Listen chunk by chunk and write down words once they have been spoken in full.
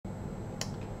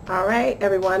All right,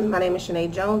 everyone, my name is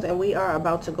Sinead Jones, and we are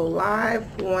about to go live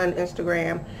on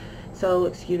Instagram. So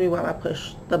excuse me while I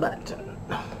push the button.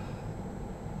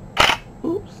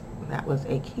 Oops, that was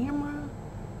a camera,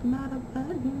 not a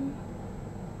button.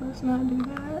 Let's not do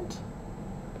that.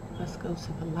 Let's go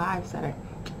to the live setting.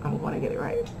 I'm going to get it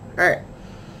right. All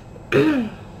right.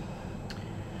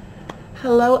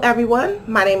 Hello, everyone.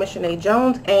 My name is Sinead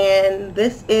Jones, and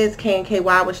this is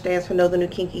KNKY, which stands for Know the New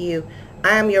Kinky You.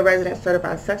 I am your resident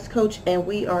certified sex coach, and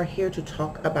we are here to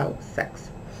talk about sex.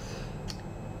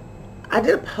 I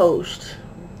did a post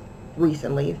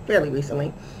recently, fairly recently,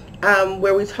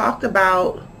 where we talked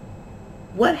about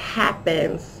what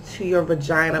happens to your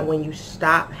vagina when you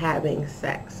stop having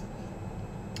sex.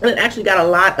 And it actually got a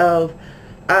lot of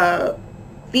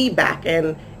feedback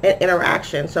and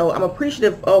interaction. So I'm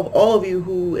appreciative of all of you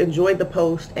who enjoyed the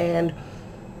post and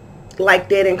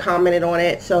liked it and commented on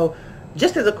it. So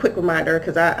just as a quick reminder,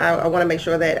 because I want to make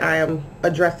sure that I am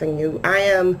addressing you, I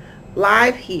am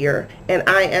live here and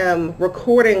I am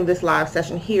recording this live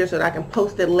session here so that I can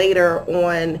post it later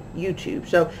on YouTube.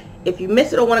 So if you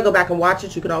miss it or want to go back and watch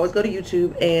it, you can always go to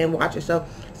YouTube and watch it. So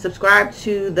subscribe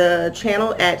to the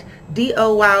channel at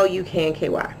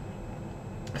DOYUKNKY.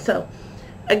 So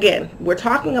again, we're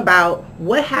talking about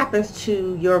what happens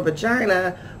to your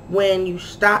vagina when you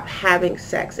stop having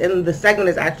sex, and the segment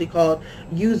is actually called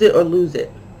Use It or Lose It,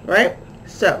 right?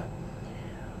 So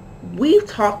we've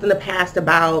talked in the past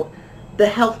about the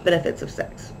health benefits of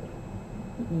sex.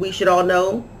 We should all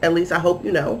know, at least I hope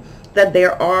you know, that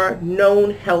there are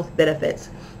known health benefits,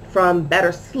 from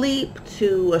better sleep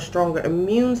to a stronger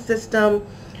immune system.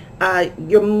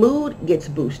 Your mood gets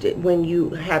boosted when you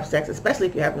have sex, especially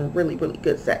if you're having really, really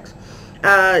good sex.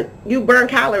 You burn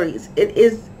calories. It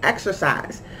is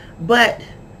exercise. But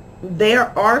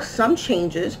there are some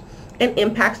changes and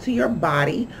impacts to your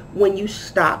body when you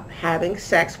stop having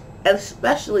sex,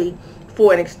 especially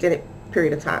for an extended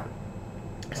period of time.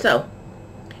 So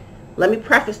let me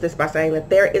preface this by saying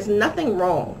that there is nothing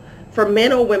wrong for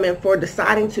men or women for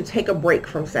deciding to take a break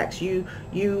from sex. You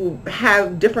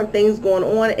have different things going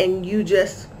on and you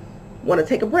just want to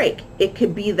take a break. It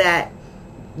could be that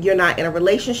you're not in a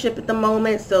relationship at the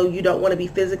moment, so you don't want to be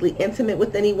physically intimate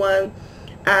with anyone.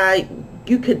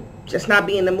 You could just not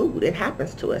be in the mood. It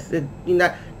happens to us.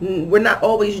 We're not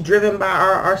always driven by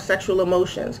our sexual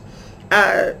emotions.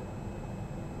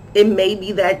 It may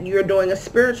be that you're doing a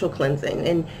spiritual cleansing,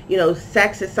 and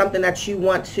sex is something that you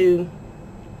want to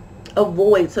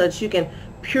avoid so that you can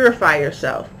purify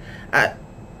yourself.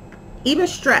 Even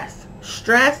stress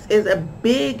is a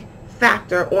big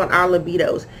factor on our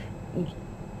libidos.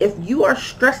 If you are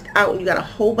stressed out and you got a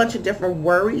whole bunch of different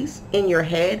worries in your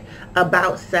head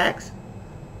about sex,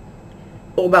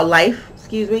 or about life,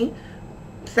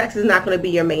 sex is not going to be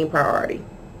your main priority.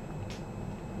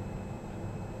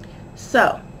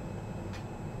 So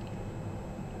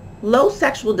low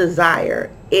sexual desire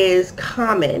is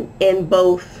common in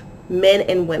both men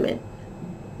and women,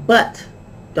 but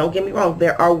don't get me wrong,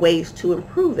 there are ways to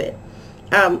improve it.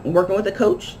 Working with a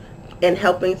coach and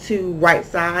helping to right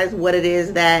size what it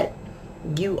is that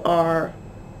you are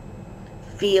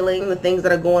feeling, the things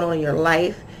that are going on in your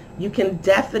life, you can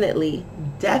definitely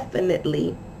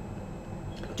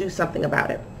do something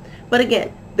about it. But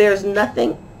again, there's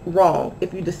nothing wrong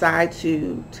if you decide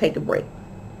to take a break.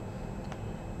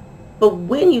 But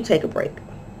when you take a break,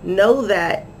 know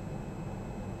that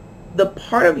the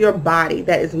part of your body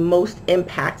that is most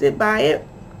impacted by it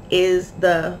is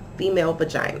the female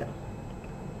vagina.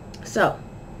 So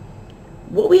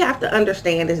what we have to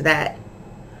understand is that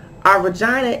our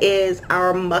vagina is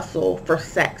our muscle for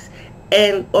sex,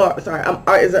 is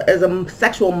a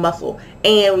sexual muscle,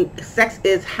 and sex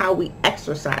is how we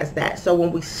exercise that. So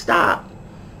when we stop,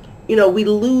 we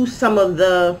lose some of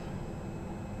the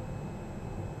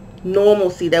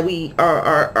normalcy that we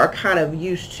are kind of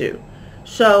used to.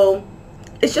 So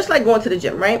it's just like going to the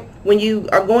gym, right? When you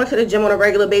are going to the gym on a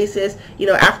regular basis,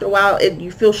 after a while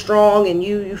you feel strong and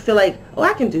you feel like, oh,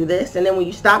 I can do this. And then when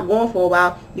you stop going for a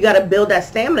while, you got to build that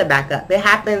stamina back up. It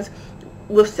happens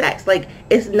with sex. Like,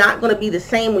 it's not going to be the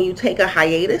same when you take a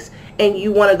hiatus and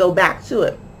you want to go back to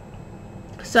it.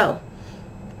 So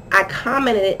I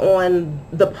commented on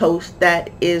the post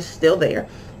that is still there,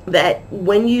 that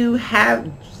when you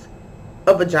have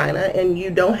a vagina and you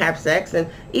don't have sex, and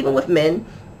even with men,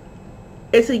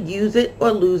 it's a use it or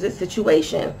lose it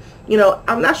situation.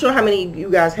 I'm not sure how many of you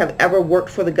guys have ever worked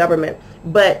for the government,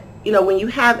 but when you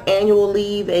have annual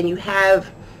leave and you have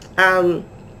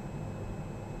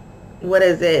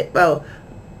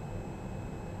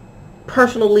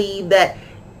personal leave, that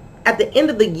at the end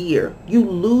of the year, you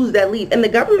lose that leave, and the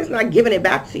government's not giving it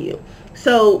back to you.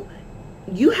 So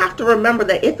you have to remember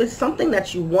that if it's something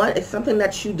that you want, it's something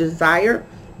that you desire,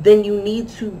 then you need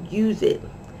to use it.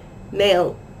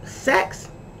 Now, sex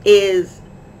is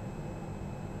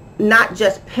not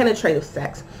just penetrative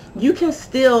sex. You can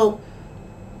still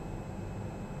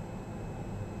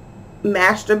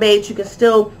masturbate. You can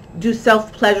still do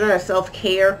self-pleasure and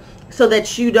self-care so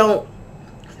that you don't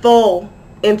fall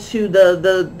into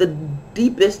the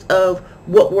deepest of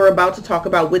what we're about to talk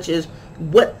about, which is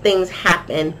what things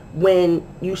happen when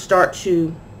you start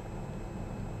to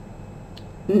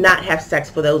not have sex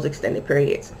for those extended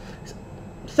periods.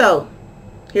 So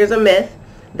here's a myth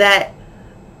that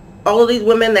all of these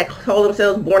women that call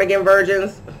themselves born-again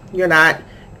virgins, you're not.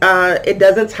 It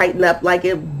doesn't tighten up like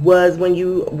it was when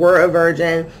you were a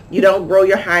virgin. You don't grow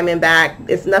your hymen back.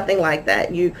 It's nothing like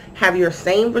that. You have your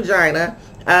same vagina.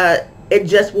 It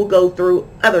just will go through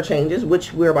other changes,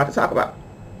 which we're about to talk about.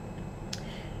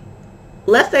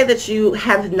 Let's say that you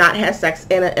have not had sex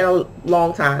in a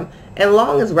long time. And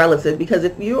long is relative, because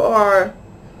if you are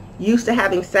used to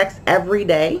having sex every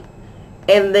day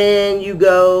and then you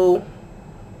go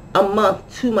a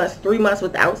month, 2 months, 3 months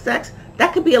without sex,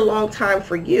 that could be a long time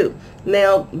for you.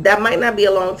 Now, that might not be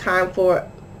a long time for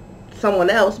someone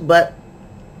else, but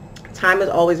time is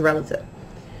always relative.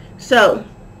 So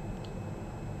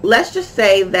let's just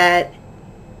say that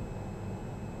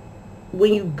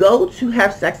when you go to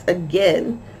have sex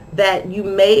again, that you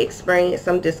may experience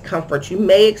some discomfort. You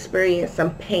may experience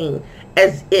some pain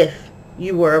as if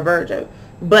you were a virgin,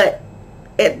 but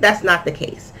that's not the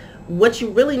case. What you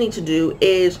really need to do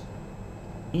is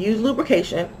use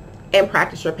lubrication and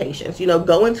practice your patience. You know,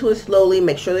 go into it slowly,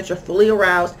 make sure that you're fully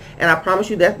aroused, and I promise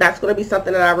you that that's going to be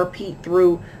something that I repeat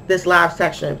through this live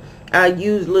section.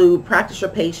 Use lube, practice your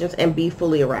patience, and be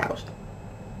fully aroused.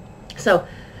 So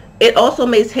it also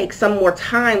may take some more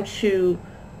time to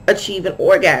achieve an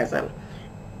orgasm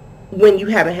when you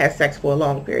haven't had sex for a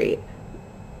long period.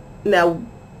 Now,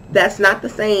 that's not the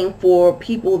same for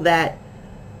people that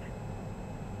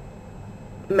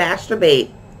masturbate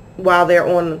while they're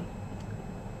on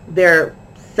their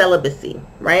celibacy,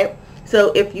 right?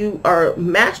 So if you are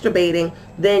masturbating,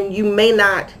 then you may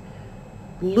not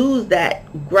lose that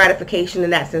gratification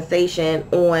and that sensation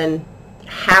on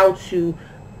how to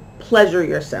pleasure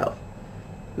yourself.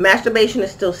 Masturbation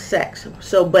is still sex.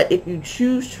 So, but if you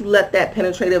choose to let that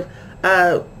penetrative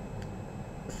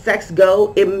sex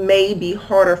go, it may be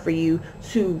harder for you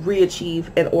to re-achieve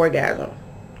an orgasm.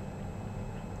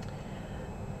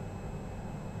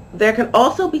 There can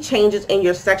also be changes in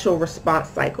your sexual response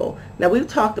cycle. Now, we've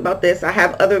talked about this. I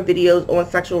have other videos on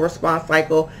sexual response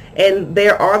cycle, and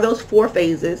there are those 4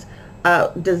 phases: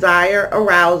 desire,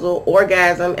 arousal,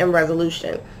 orgasm, and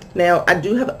resolution. Now, I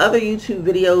do have other YouTube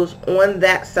videos on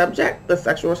that subject, the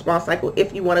sexual response cycle.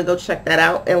 If you want to go check that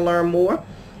out and learn more,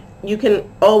 you can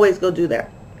always go do that.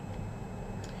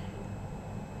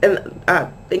 And I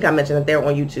think I mentioned that they're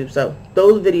on YouTube, so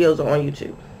those videos are on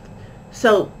YouTube.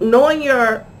 So knowing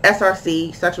your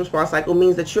SRC, sexual response cycle,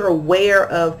 means that you're aware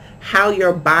of how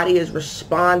your body is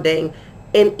responding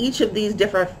in each of these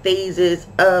different phases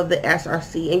of the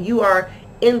SRC, and you are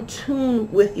in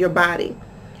tune with your body.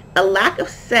 A lack of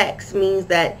sex means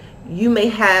that you may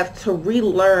have to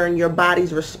relearn your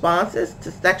body's responses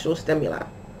to sexual stimuli.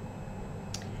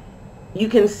 You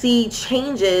can see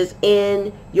changes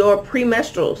in your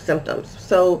premenstrual symptoms.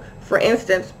 So, for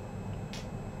instance,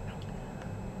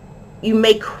 you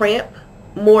may cramp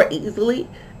more easily,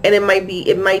 and it might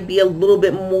be a little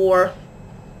bit more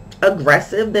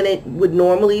aggressive than it would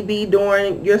normally be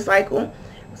during your cycle.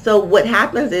 So what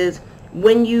happens is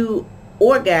when you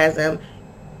orgasm,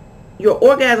 your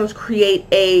orgasms create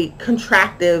a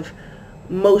contractive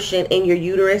motion in your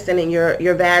uterus and in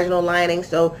your vaginal lining.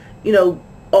 So, you know,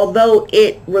 although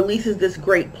it releases this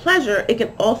great pleasure, it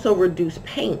can also reduce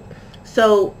pain.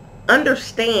 So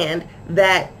understand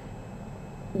that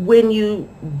when you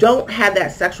don't have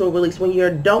that sexual release, when you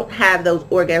don't have those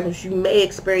orgasms, you may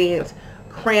experience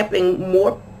cramping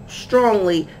more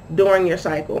strongly during your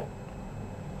cycle.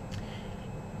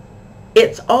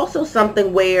 It's also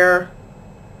something where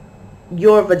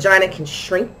your vagina can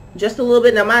shrink just a little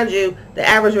bit. Now, mind you, the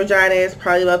average vagina is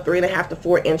probably about 3.5 to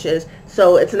 4 inches,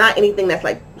 so it's not anything that's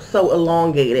like so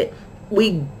elongated.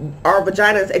 Our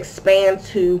vaginas expand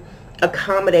to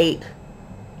accommodate,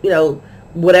 you know,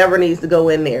 whatever needs to go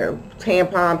in there.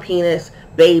 Tampon, penis,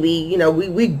 baby, you know,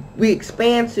 we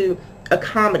expand to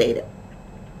accommodate it.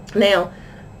 Now,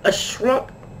 a shrunk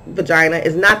vagina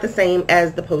is not the same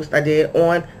as the post I did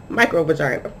on micro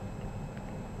vagina.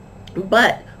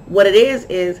 But what it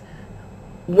is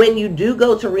when you do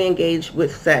go to re-engage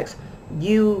with sex,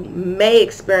 you may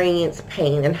experience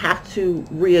pain and have to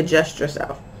readjust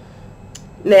yourself.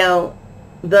 Now,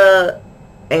 the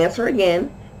answer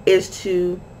again is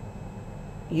to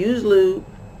use lube,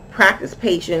 practice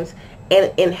patience,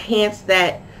 and enhance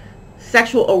that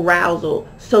sexual arousal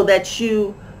so that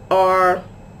you are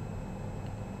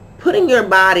putting your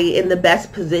body in the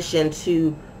best position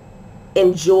to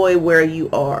enjoy where you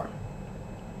are.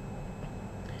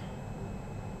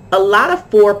 A lot of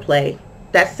foreplay,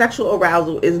 that sexual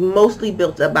arousal, is mostly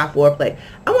built up by foreplay.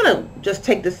 I want to just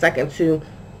take this second to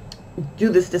do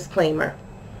this disclaimer.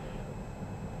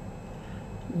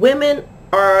 Women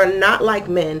are not like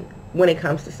men when it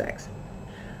comes to sex.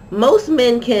 Most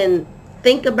men can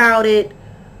think about it,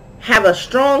 have a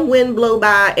strong wind blow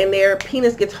by, and their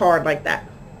penis gets hard like that.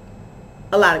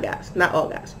 A lot of guys, not all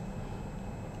guys.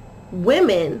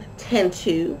 Women tend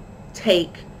to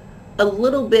take a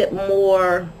little bit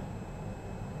more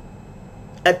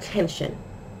attention,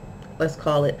 let's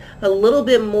call it, a little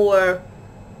bit more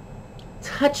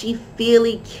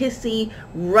touchy-feely, kissy,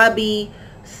 rubby,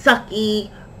 sucky,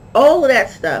 all of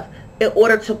that stuff, in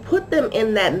order to put them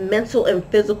in that mental and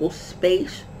physical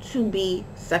space to be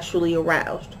sexually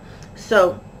aroused.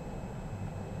 So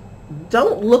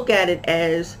don't look at it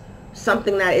as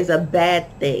something that is a bad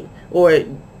thing, or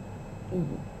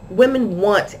women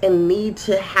want and need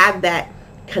to have that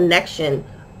connection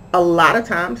a lot of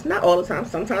times, not all the time.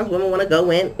 Sometimes women want to go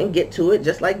in and get to it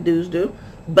just like dudes do,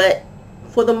 but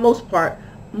for the most part,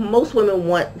 most women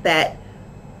want that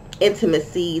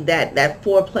intimacy, that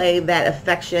foreplay, that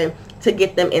affection, to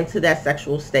get them into that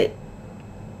sexual state.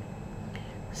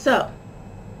 So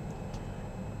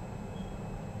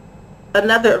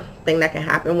another thing that can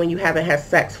happen when you haven't had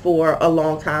sex for a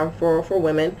long time for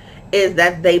women is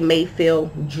that they may feel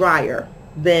drier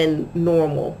than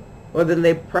normal, or than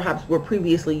they perhaps were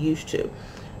previously used to.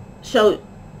 So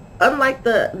unlike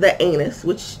the anus,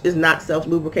 which is not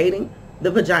self-lubricating, the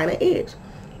vagina is.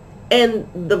 And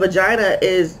the vagina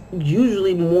is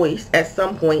usually moist at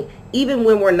some point, even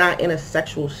when we're not in a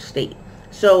sexual state.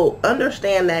 So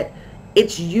understand that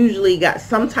it's usually got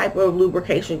some type of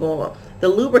lubrication going on. The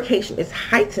lubrication is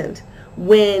heightened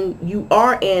when you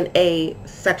are in a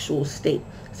sexual state.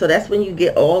 So that's when you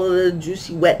get all of the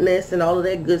juicy wetness and all of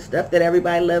that good stuff that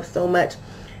everybody loves so much.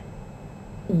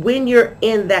 When you're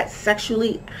in that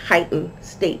sexually heightened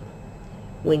state,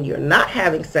 when you're not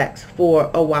having sex for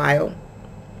a while,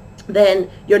 then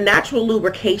your natural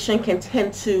lubrication can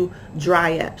tend to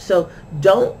dry up. So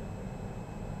don't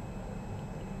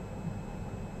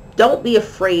be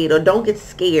afraid, or don't get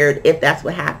scared if that's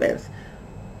what happens.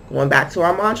 Going back to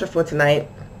our mantra for tonight,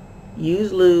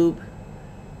 use lube,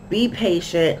 be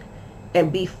patient,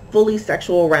 and be fully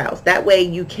sexual aroused. That way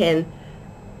you can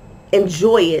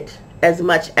enjoy it as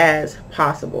much as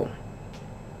possible.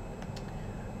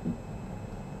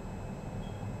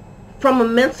 From a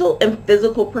mental and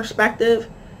physical perspective,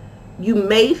 you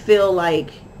may feel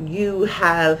like you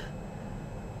have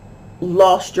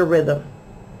lost your rhythm,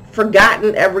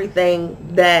 forgotten everything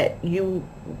that you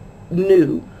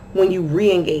knew when you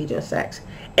re-engage in sex.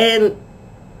 And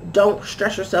don't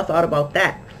stress yourself out about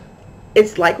that.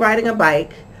 It's like riding a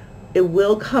bike. It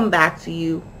will come back to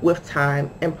you with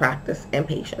time and practice and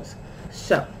patience.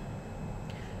 So,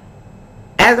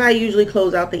 as I usually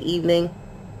close out the evening,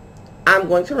 I'm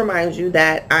going to remind you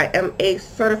that I am a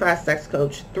certified sex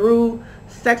coach through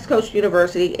Sex Coach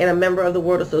University and a member of the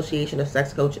World Association of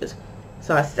Sex Coaches.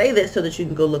 So I say this so that you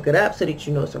can go look it up, so that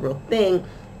you know it's a real thing.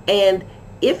 And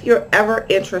if you're ever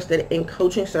interested in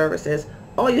coaching services,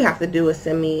 all you have to do is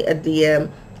send me a DM.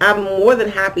 I'm more than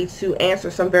happy to answer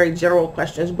some very general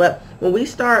questions, but when we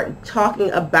start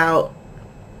talking about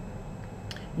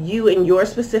you and your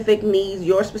specific needs,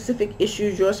 your specific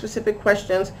issues, your specific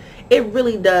questions, it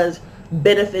really does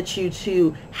benefit you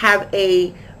to have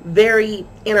a very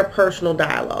interpersonal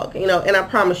dialogue, you know. And I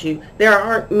promise you, there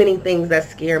aren't many things that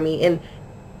scare me, and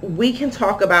we can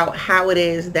talk about how it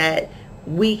is that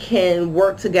we can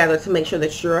work together to make sure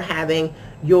that you're having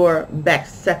your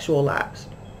best sexual lives.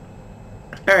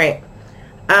 All right,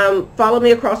 follow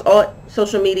me across all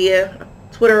social media,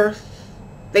 Twitter,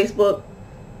 Facebook,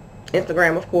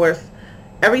 Instagram, of course.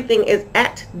 Everything is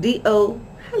at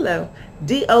DOYOUKNKY.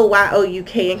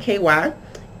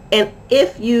 And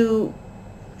if you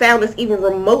found this even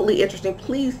remotely interesting,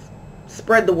 please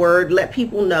spread the word, let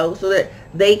people know so that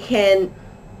they can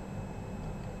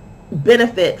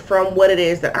benefit from what it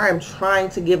is that I am trying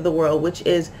to give the world, which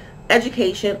is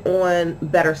education on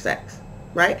better sex,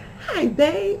 right? Hi,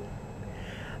 babe.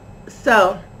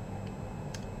 So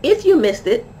if you missed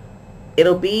it,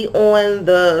 It'll be on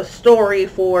the story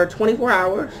for 24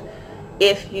 hours.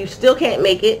 If you still can't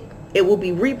make it, it will be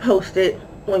reposted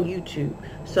on YouTube.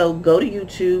 So go to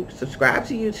YouTube, subscribe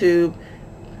to YouTube,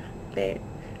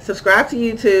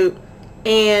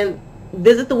 and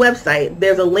visit the website.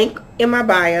 There's a link in my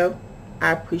bio.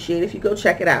 I appreciate if you go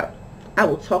check it out. I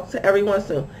will talk to everyone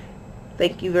soon.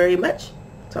 Thank you very much.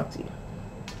 Talk to you.